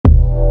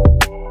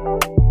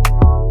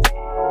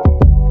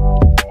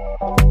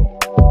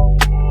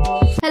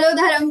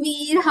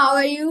How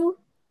are you?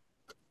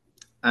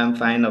 I'm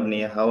fine,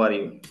 Avni. How are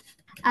you?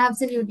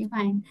 Absolutely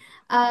fine.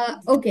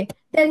 Okay.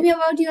 Tell me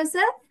about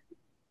yourself.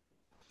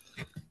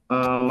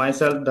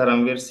 Myself,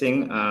 Dharamveer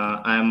Singh.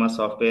 I am a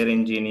software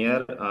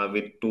engineer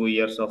with 2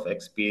 years of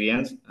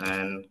experience,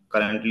 and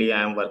currently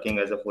I am working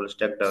as a full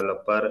stack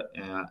developer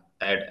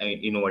at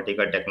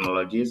Innovatica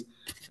Technologies,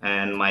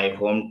 and my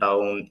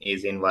hometown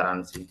is in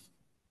Varanasi.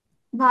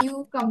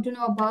 You come to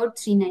know about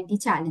 390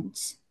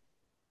 challenge.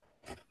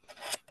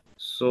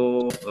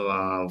 So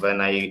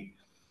when I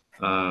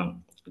uh,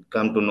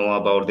 come to know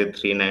about the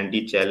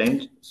 390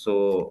 challenge,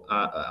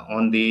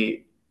 on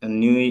the on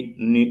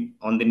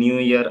the new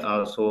year,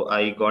 so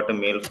I got a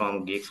mail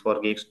from Geeks for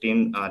Geeks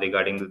team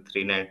regarding the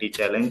 390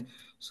 challenge.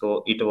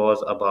 So it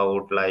was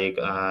about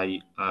I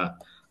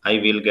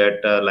will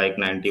get like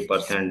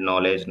 90%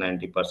 knowledge,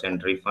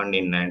 90% refund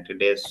in 90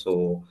 days.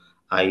 So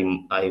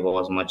I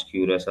was much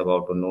curious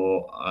about to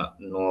know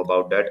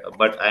about that,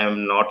 but I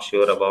am not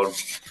sure about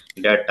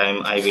that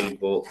time I am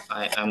going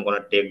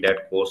to take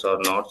that course or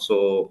not.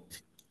 So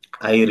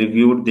I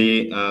reviewed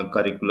the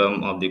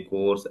curriculum of the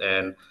course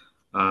and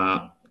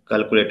uh,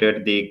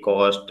 calculated the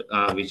cost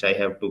which I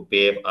have to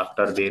pay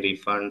after the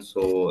refund,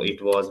 so it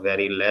was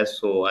very less,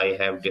 so I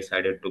have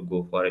decided to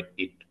go for it.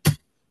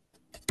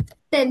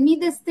 Tell me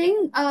this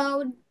thing.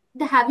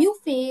 Have you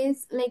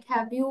faced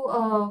have you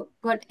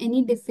got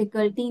any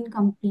difficulty in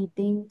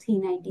completing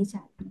 390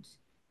 challenge?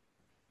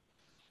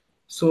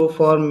 So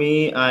for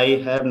me,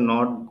 I have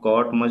not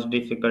got much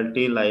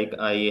difficulty. Like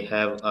I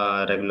have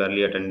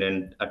regularly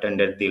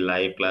attended the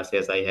live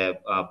classes. I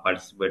have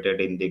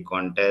participated in the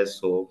contest,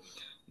 so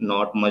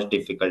not much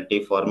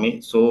difficulty for me.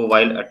 So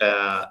while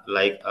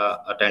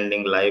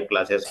attending live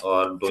classes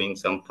or doing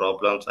some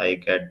problems, I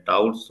get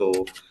doubts.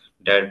 So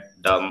that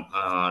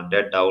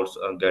doubts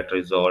get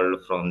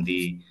resolved from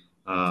the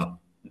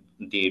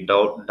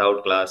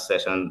doubt class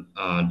session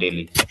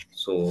daily.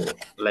 So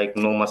like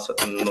no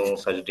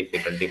such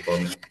difficulty for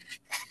me.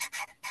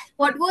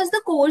 What was the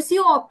course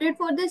you opted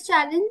for this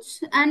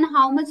challenge and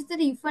how much the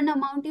refund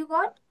amount you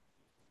got?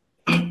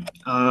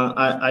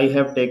 I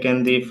have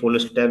taken the full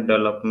stack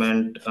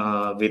development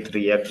with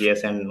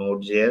React.js and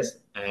Node.js,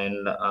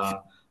 and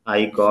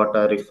I got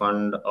a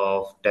refund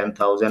of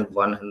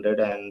 10,100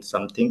 and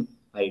something.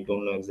 I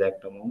don't know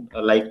exact amount.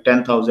 Like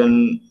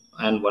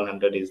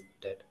 10,100 is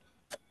that.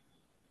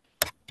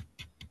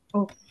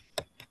 Oh,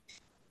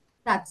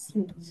 that's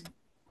huge.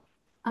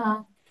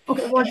 Uh,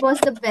 okay. What was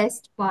the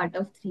best part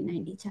of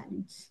 390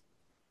 challenge?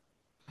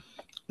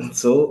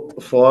 So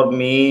for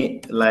me,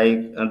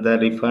 the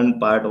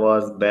refund part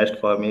was best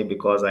for me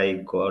because I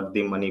got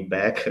the money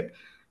back,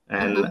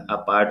 and Uh-huh.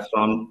 apart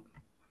from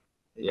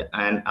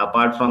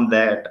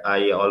that,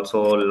 I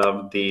also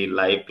loved the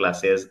live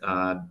classes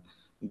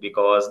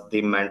because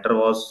the mentor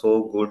was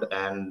so good,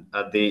 and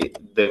the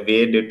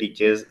way they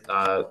teaches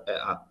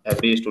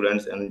every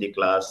students in the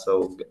class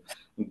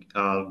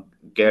uh,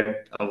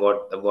 get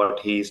what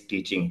he is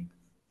teaching.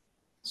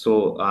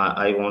 So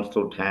I want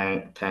to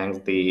thanks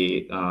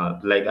the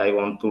I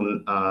want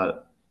to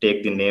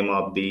take the name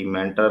of the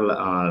mentor,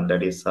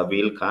 that is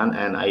Sabil Khan,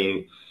 and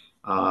I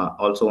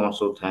also want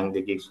to thank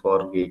the Geeks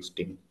for Geeks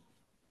team.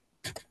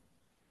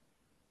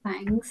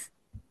 Thanks.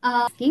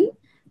 Asking,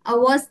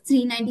 was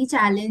 390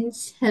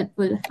 challenge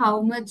helpful?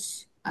 How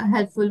much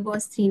helpful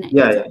was 390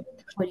 Yeah, challenge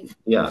yeah, for you?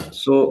 yeah.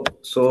 So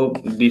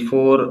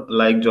before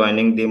like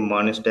joining the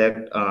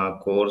Monstack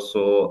course,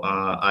 so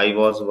I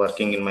was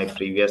working in my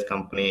previous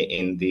company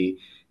in the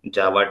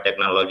Java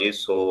technology.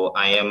 So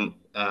I am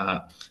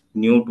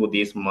new to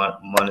this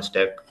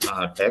Monstack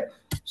tech.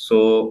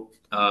 So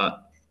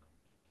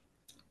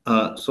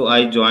so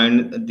I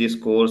joined this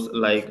course.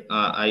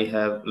 I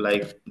have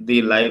like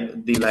the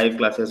live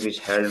classes which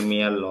helped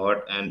me a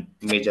lot and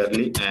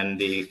majorly, and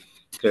the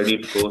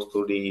credit goes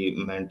to the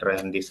mentor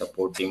and the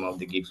support team of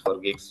the Geeks for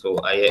Geeks. So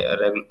I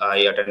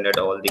attended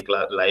all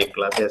the live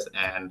classes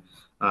and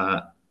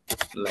uh,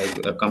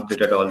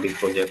 completed all the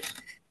projects.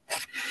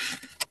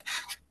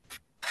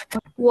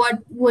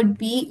 What would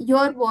be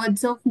your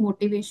words of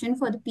motivation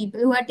for the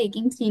people who are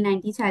taking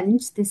 390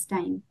 challenge this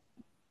time?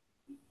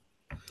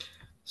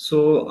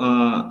 So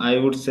I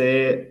would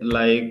say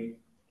like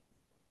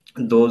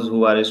those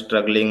who are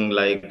struggling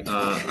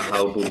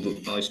how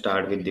to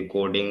start with the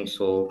coding,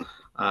 so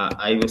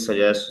I will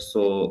suggest,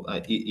 so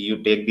you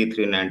take the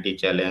 390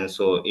 challenge.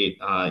 So it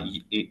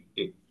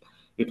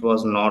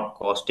was not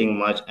costing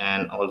much,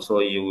 and also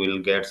you will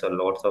get a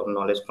lots of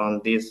knowledge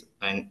from this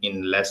and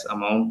in less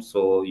amount,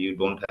 so you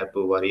don't have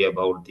to worry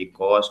about the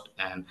cost,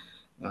 and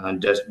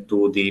just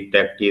do the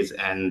practice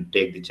and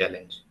take the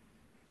challenge.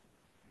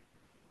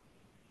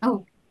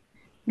 Oh,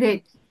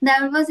 great.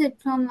 That was it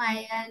from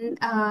my end.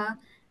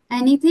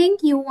 Anything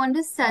you want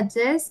to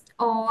suggest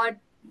or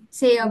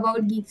say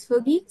about Geeks for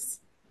Geeks?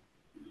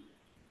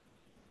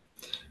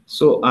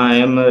 So I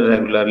am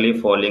regularly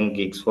following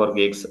Geeks for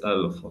Geeks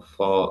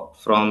for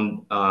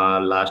from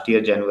last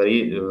year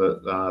January,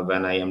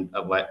 when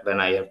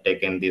I have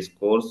taken this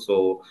course.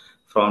 So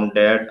from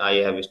that I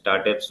have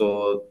started.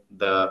 So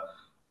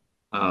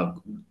uh,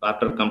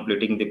 after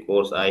completing the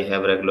course, I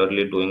have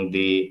regularly doing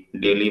the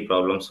daily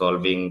problem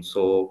solving,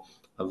 so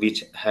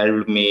which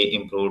helped me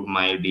improve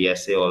my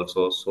DSA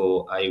also.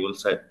 So I would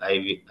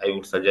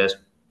suggest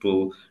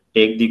to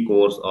take the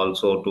course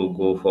also to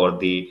go for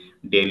the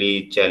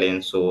daily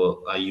challenge.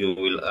 So you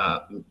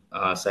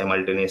will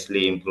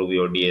simultaneously improve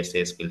your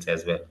DSA skills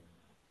as well.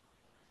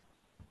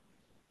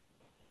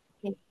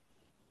 Okay.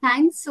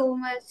 Thanks so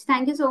much.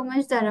 Thank you so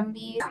much,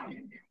 Dharamveer.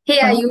 Hey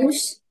Hello.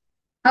 Ayush,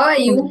 how are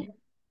you? Okay,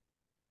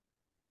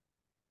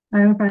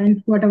 I am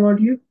fine. What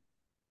about you?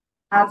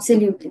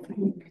 Absolutely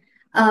fine.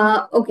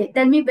 Okay,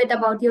 tell me a bit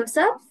about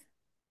yourself.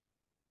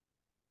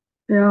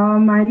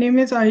 My name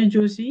is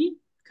Ayush.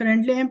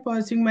 Currently, I am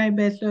pursuing my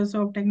Bachelor's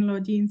of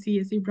Technology in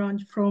CSE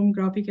branch from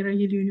Graphic Hill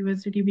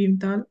University,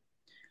 Bhimtal.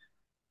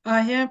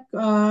 I have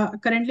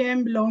currently I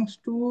am belongs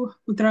to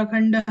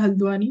Uttarakhand,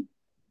 Haldwani,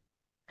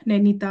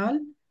 Nainital,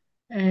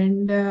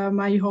 and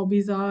my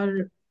hobbies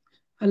are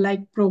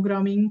like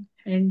programming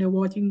and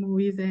watching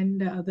movies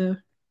and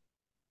other.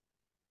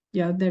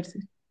 Yeah, that's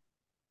it.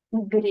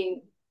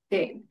 Great,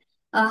 great.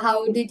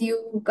 How did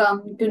you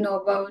come to know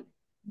about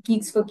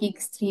Geeks for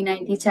Geeks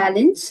 390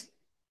 challenge?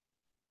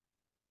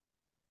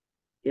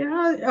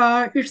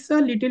 Yeah, it's a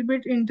little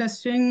bit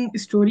interesting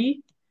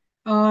story.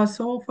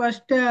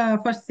 First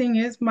thing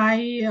is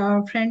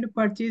my friend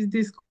purchased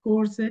this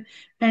course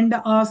and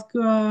asked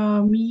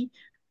me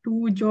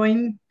to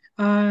join.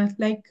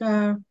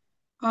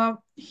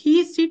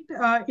 He sit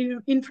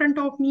in front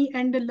of me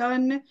and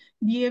learn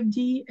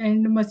BFG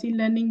and machine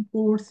learning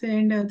course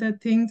and other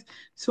things.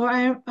 So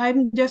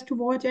I'm just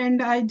watch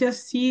and I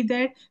just see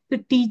that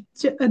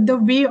the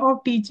way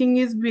of teaching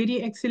is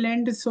very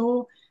excellent.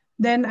 So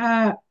then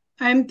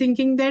I'm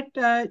thinking that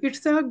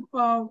it's a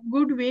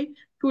good way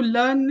to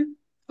learn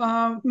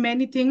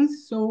many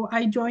things. So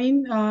I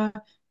joined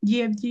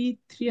GFG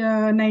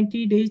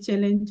 90 day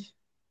challenge.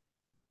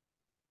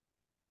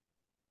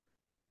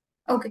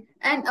 Okay,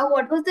 and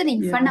what was the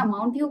refund Yeah.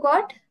 amount you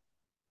got?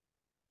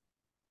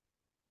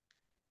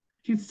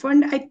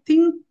 Refund, I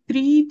think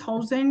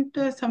 3,000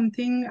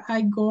 something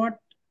I got.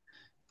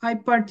 I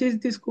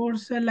purchased this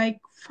course like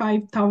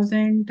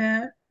 5,000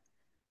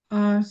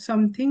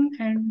 something,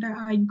 and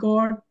I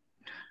got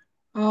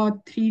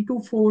 3 to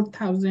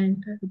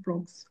 4,000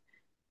 approx.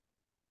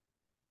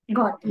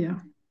 Got it. Yeah.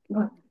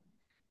 Got it.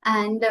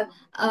 And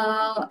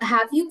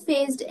have you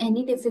faced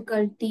any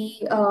difficulty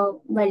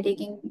while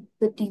taking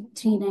the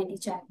 390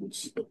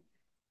 challenge?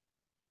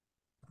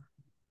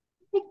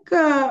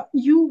 Like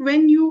you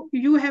when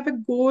you have a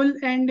goal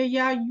and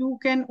yeah you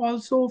can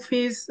also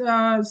face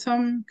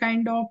some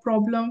kind of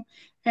problem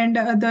and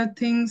other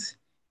things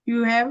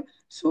you have.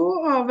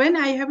 So when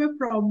I have a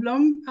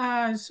problem,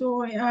 I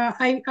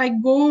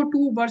go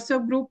to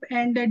WhatsApp group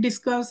and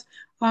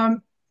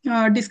um,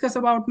 discuss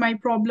about my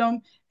problem,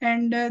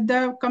 and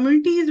the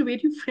community is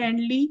very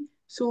friendly.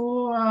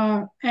 So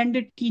and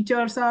the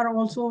teachers are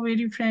also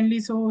very friendly,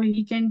 so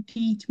he can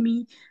teach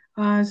me.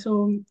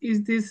 So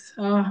is this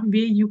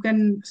way you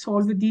can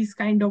solve these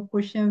kind of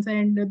questions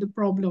and the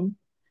problem?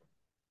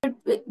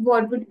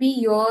 What would be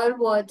your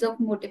words of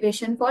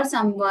motivation for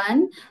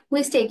someone who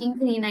is taking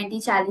 390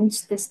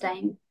 challenge this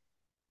time?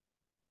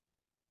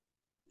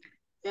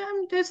 Yeah,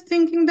 I'm just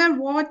thinking that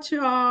watch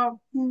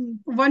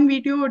one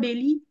video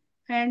daily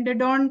and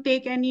don't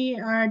take any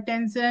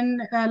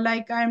tension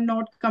like I'm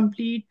not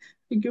complete,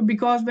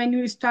 because when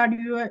you start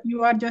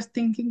you are just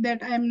thinking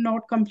that I'm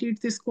not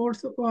complete this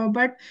course,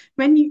 but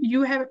when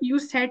you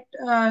set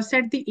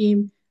the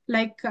aim,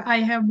 like I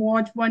have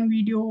watched one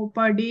video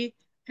per day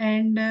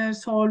and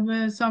solve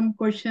some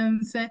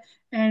questions,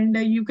 and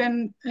you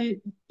can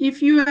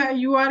if you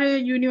are a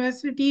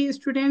university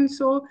student,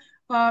 so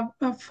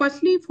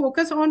firstly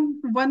focus on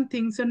one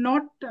thing, so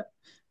not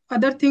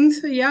other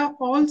things. Yeah,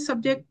 all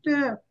subject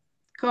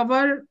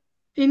cover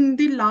in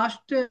the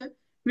last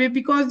way,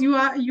 because you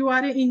are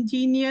an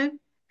engineer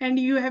and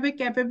you have a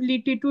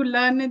capability to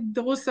learn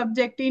those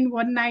subject in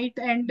one night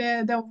and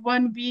the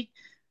 1 week.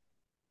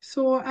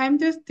 So I'm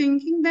just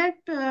thinking that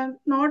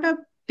not a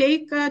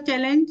take a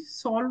challenge,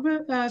 solve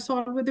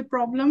the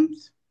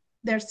problems.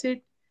 That's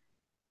it.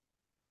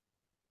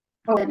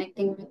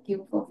 Connecting with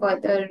you for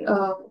further.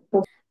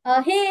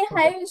 Hey,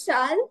 hi Okay.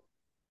 Vishal.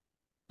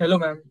 Hello,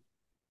 ma'am.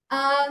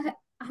 Uh,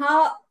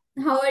 how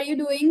how are you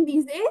doing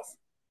these days?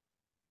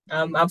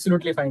 I'm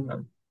absolutely fine,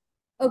 ma'am.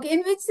 Okay,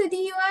 in which city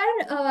you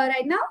are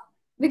right now?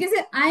 Because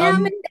I am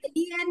Um, in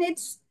Delhi and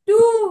it's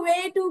too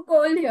way too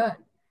cold here.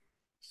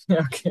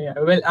 okay.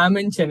 Well, I'm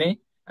in Chennai,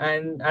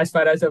 and as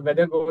far as the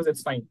weather goes,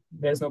 it's fine.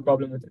 There's no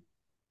problem with it.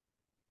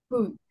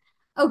 Hmm.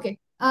 Okay.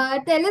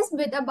 Tell us a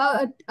bit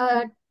about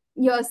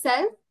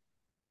yourself.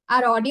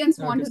 Our audience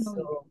want Okay, to know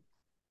you.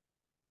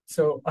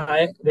 so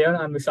hi there.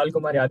 I'm Vishal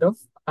Kumar Yadav.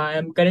 I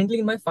am currently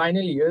in my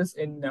final years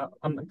in.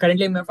 I'm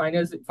currently in my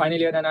final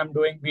year, and I'm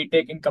doing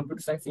BTech in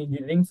Computer Science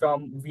Engineering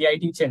from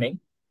VIT Chennai.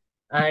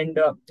 And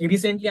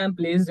recently, I'm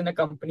placed in a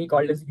company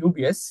called as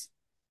UBS,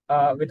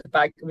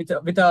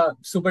 with a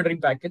super dream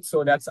package.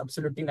 So that's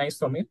absolutely nice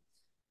for me.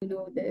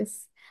 know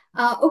this.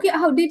 Okay,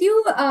 how did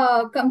you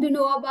come to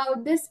know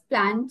about this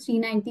Plan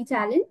 390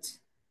 challenge?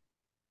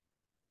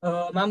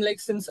 Ma'am, like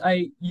since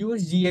I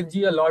use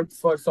GFG a lot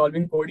for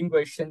solving coding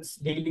questions,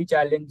 daily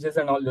challenges,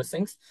 and all those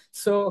things.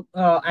 So,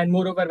 and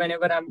moreover,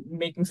 whenever I'm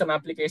making some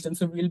applications,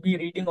 so we'll be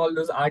reading all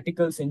those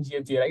articles in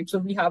GFG, right? So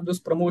we have those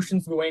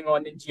promotions going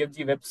on in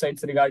GFG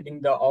websites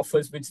regarding the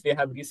offers which they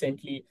have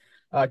recently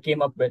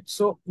came up with.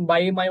 So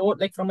by my own,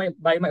 like from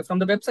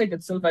the website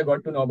itself, I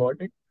got to know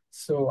about it.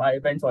 So I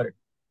went for it.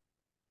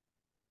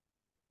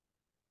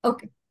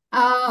 Okay.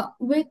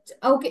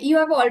 Okay, you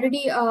have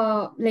already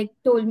like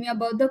told me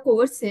about the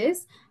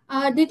courses.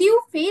 Did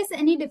you face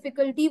any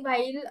difficulty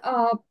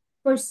while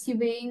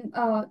pursuing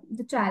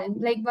the challenge,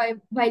 like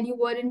while you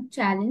were in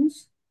challenge?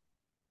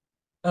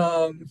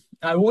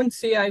 I won't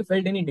say I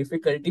felt any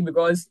difficulty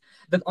because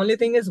the only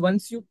thing is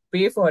once you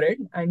pay for it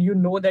and you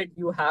know that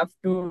you have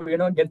to,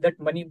 get that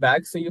money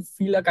back, so you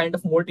feel a kind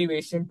of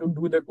motivation to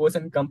do the course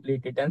and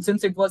complete it. And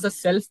since it was a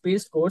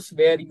self-paced course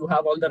where you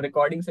have all the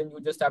recordings and you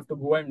just have to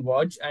go and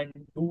watch and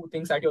do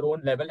things at your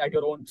own level, at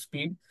your own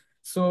speed,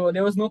 so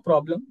there was no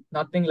problem,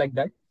 nothing like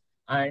that.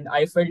 And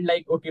I felt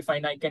like, okay,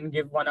 fine, I can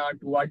give 1 hour,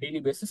 2 hour daily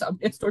basis.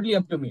 It's totally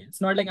up to me.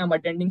 It's not like I'm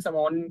attending some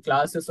online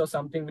classes or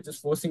something which is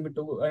forcing me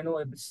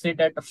to, sit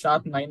at a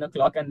sharp 9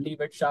 o'clock and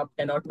leave at sharp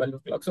 10 or 12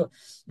 o'clock. So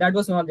that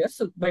was not there.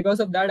 So because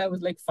of that, I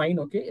was like, fine,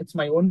 okay, it's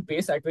my own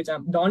pace at which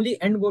I'm. The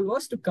only end goal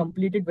was to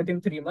complete it within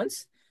 3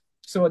 months.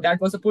 So that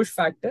was a push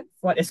factor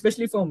for,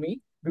 especially for me,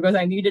 because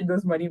I needed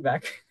those money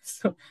back.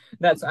 So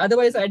that's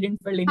otherwise I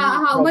didn't feel any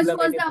How much problem, was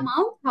the anything.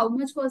 amount? How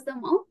much was the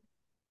amount?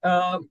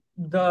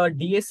 The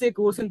DSA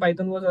course in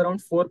Python was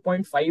around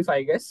 4.5,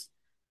 I guess,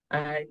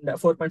 and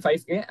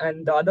 4.5K,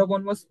 and the other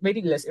one was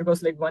very less. It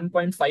was like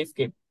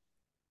 1.5K.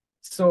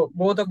 So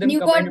both of And them you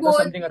combined, got it was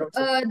both something around.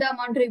 the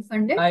amount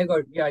refunded? I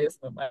got, yeah, yes,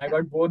 ma'am. I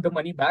got both the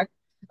money back.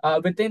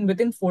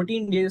 Within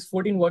 14 days,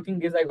 14 working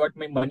days, I got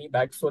my money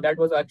back. So that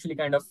was actually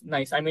kind of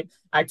nice. I mean,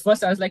 at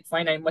first I was like,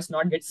 fine, I must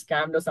not get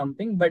scammed or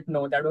something, but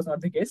no, that was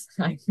not the case.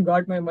 I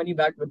got my money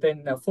back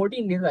within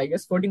 14 days, I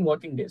guess, 14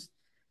 working days.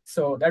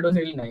 So that was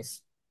really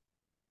nice.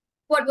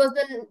 What was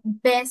the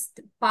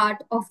best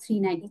part of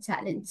 390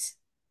 challenge?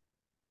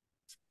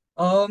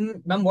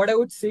 Ma'am, what I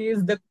would say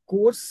is the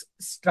course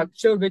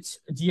structure which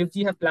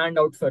GFG have planned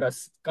out for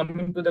us,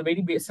 coming to the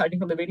very base, starting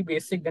from the very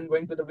basic, then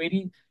going to the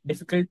very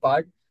difficult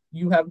part.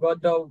 You have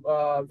got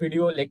the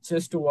video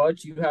lectures to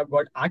watch. You have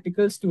got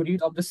articles to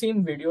read of the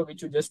same video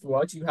which you just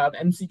watched. You have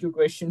MCQ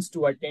questions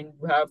to attend.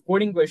 You have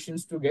coding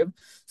questions to give.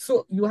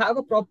 So you have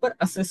a proper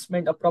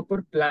assessment, a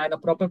proper plan, a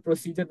proper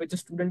procedure which a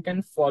student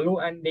can follow,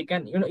 and they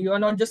can, you are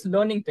not just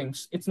learning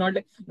things. It's not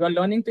like you are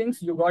learning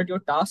things. You got your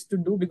task to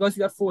do because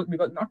you are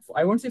because not,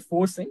 I won't say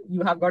forcing.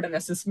 You have got an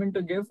assessment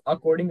to give, a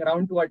coding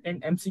round to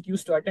attend,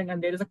 MCQs to attend,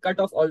 and there is a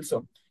cutoff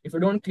also. If you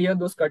don't clear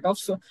those cutoffs,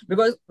 so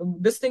because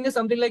this thing is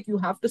something like you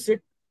have to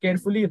sit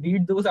carefully,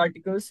 read those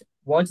articles,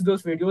 watch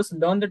those videos,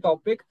 learn the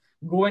topic,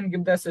 go and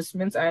give the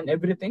assessments and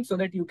everything so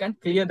that you can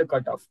clear the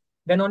cutoff.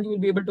 Then only you'll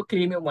be able to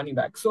claim your money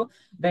back. So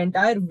the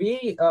entire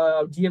way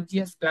GFG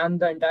has planned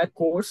the entire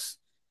course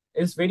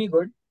is very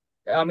good.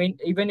 I mean,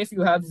 even if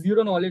you have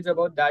zero knowledge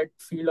about that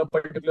field or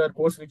particular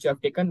course which you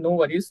have taken, no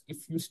worries.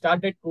 If you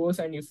start that course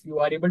and if you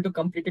are able to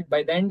complete it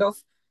by the end of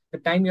the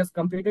time you have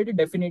completed it,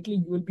 definitely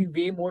you will be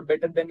way more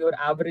better than your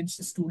average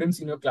students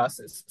in your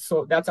classes.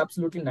 So that's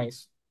absolutely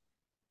nice.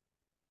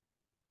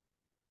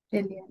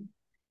 Brilliant.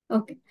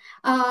 Okay.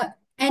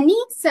 Any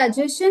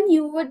suggestion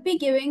you would be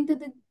giving to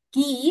the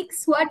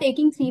geeks who are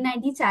taking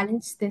 390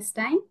 challenge this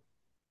time?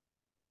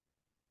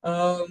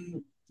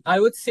 Um, I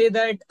would say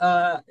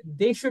that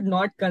they should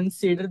not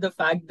consider the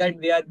fact that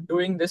they are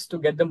doing this to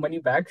get the money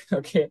back.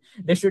 Okay,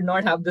 they should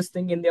not have this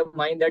thing in their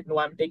mind that no,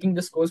 I'm taking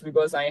this course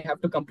because I have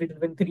to complete it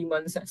within 3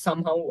 months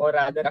somehow, or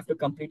rather have to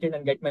complete it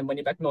and get my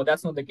money back. No,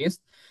 that's not the case.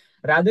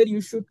 Rather,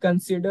 you should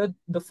consider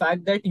the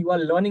fact that you are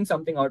learning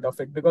something out of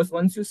it, because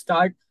once you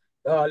start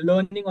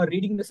learning or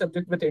reading the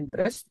subject with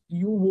interest,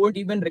 you won't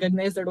even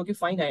recognize that, okay,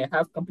 fine, I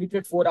have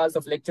completed 4 hours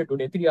of lecture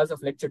today, 3 hours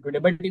of lecture today.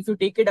 But if you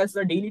take it as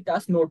a daily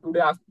task, no, today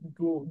I have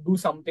to do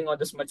something or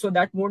this much. So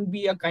that won't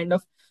be a kind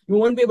of, you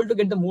won't be able to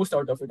get the most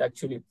out of it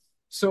actually.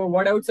 So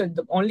what I would say,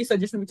 the only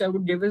suggestion which I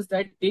would give is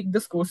that take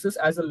this courses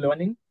as a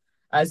learning,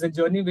 as a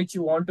journey which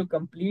you want to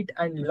complete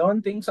and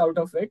learn things out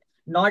of it,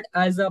 not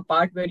as a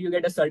part where you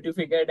get a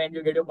certificate and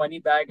you get your money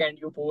back and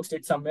you post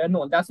it somewhere.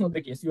 No, that's not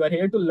the case. You are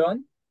here to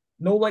learn.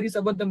 No worries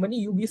about the money.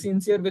 You be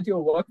sincere with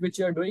your work which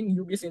you are doing.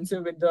 You be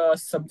sincere with the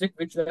subject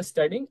which you are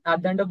studying.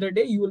 At the end of the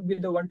day, you will be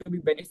the one to be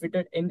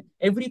benefited in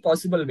every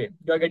possible way.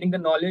 You are getting the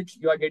knowledge,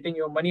 you are getting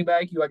your money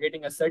back, you are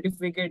getting a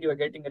certificate, you are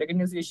getting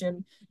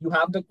recognition. You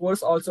have the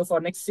course also for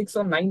next 6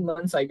 or 9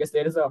 months, I guess.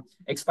 There is a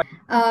expiry.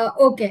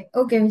 Okay,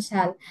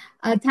 Vishal.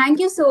 Thank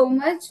you so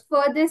much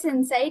for this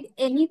insight.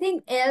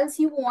 Anything else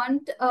you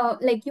want,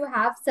 like you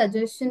have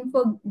suggestion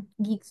for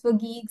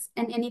Geeks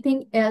and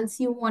anything else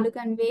you want to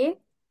convey?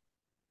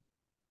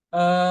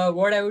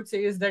 What I would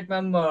say is that,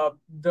 ma'am,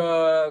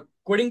 the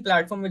coding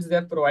platform which they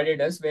have provided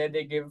us, where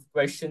they give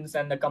questions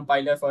and the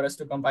compiler for us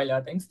to compile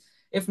our things,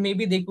 if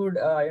maybe they could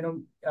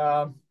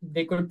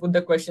they could put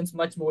the questions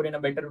much more in a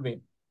better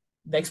way.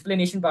 The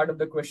explanation part of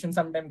the question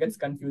sometimes gets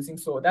confusing.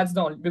 So that's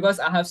the only,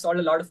 because I have solved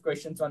a lot of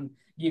questions on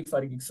Geek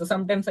for Geeks. So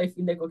sometimes I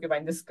feel like, okay,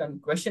 fine, this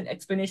question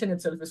explanation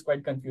itself is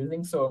quite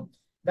confusing. So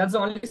that's the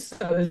only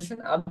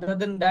suggestion. Other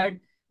than that,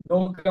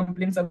 no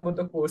complaints about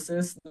the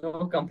courses,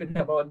 no complaint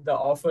about the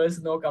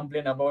offers, no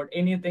complaint about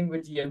anything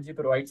which EFG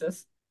provides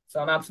us.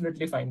 So I'm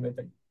absolutely fine with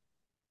it.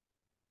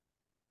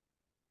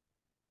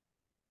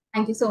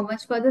 Thank you so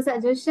much for the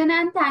suggestion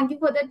and thank you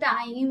for the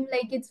time.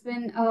 Like it's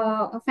been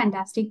a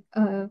fantastic,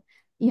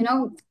 you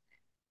know,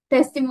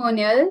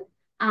 testimonial,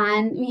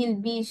 and we'll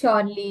be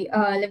surely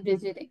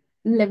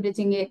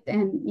leveraging it.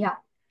 And yeah,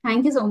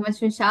 thank you so much,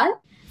 Vishal.